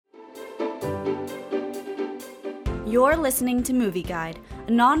You're listening to Movie Guide,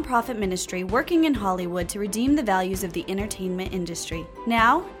 a non-profit ministry working in Hollywood to redeem the values of the entertainment industry.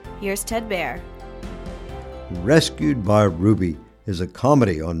 Now, here's Ted Baer. Rescued by Ruby is a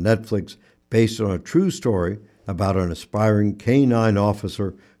comedy on Netflix based on a true story about an aspiring canine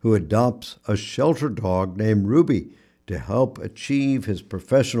officer who adopts a shelter dog named Ruby to help achieve his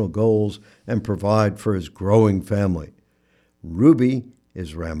professional goals and provide for his growing family. Ruby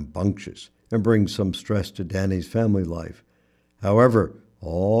is rambunctious and brings some stress to Danny's family life. However,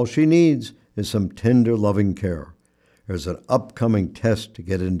 all she needs is some tender, loving care. There's an upcoming test to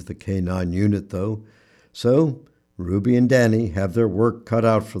get into the K-9 unit, though, so Ruby and Danny have their work cut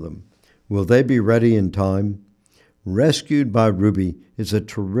out for them. Will they be ready in time? Rescued by Ruby is a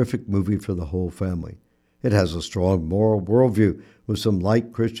terrific movie for the whole family. It has a strong moral worldview with some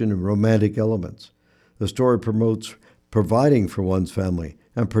light Christian and romantic elements. The story promotes providing for one's family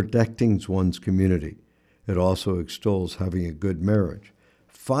and protecting one's community. It also extols having a good marriage.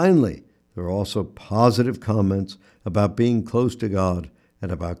 Finally, there are also positive comments about being close to God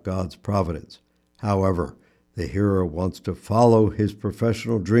and about God's providence. However, the hero wants to follow his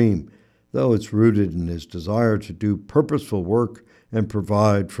professional dream, though it's rooted in his desire to do purposeful work and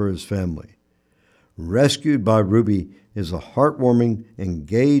provide for his family. Rescued by Ruby is a heartwarming,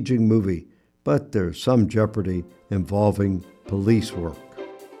 engaging movie, but there's some jeopardy involving police work.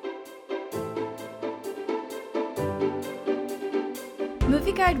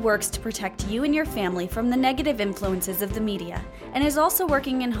 Movie Guide works to protect you and your family from the negative influences of the media and is also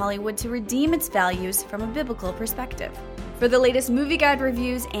working in Hollywood to redeem its values from a biblical perspective. For the latest Movie Guide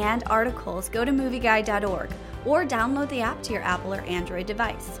reviews and articles, go to movieguide.org or download the app to your Apple or Android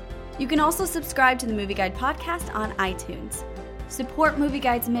device. You can also subscribe to the Movie Guide podcast on iTunes. Support Movie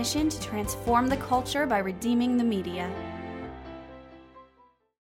Guide's mission to transform the culture by redeeming the media.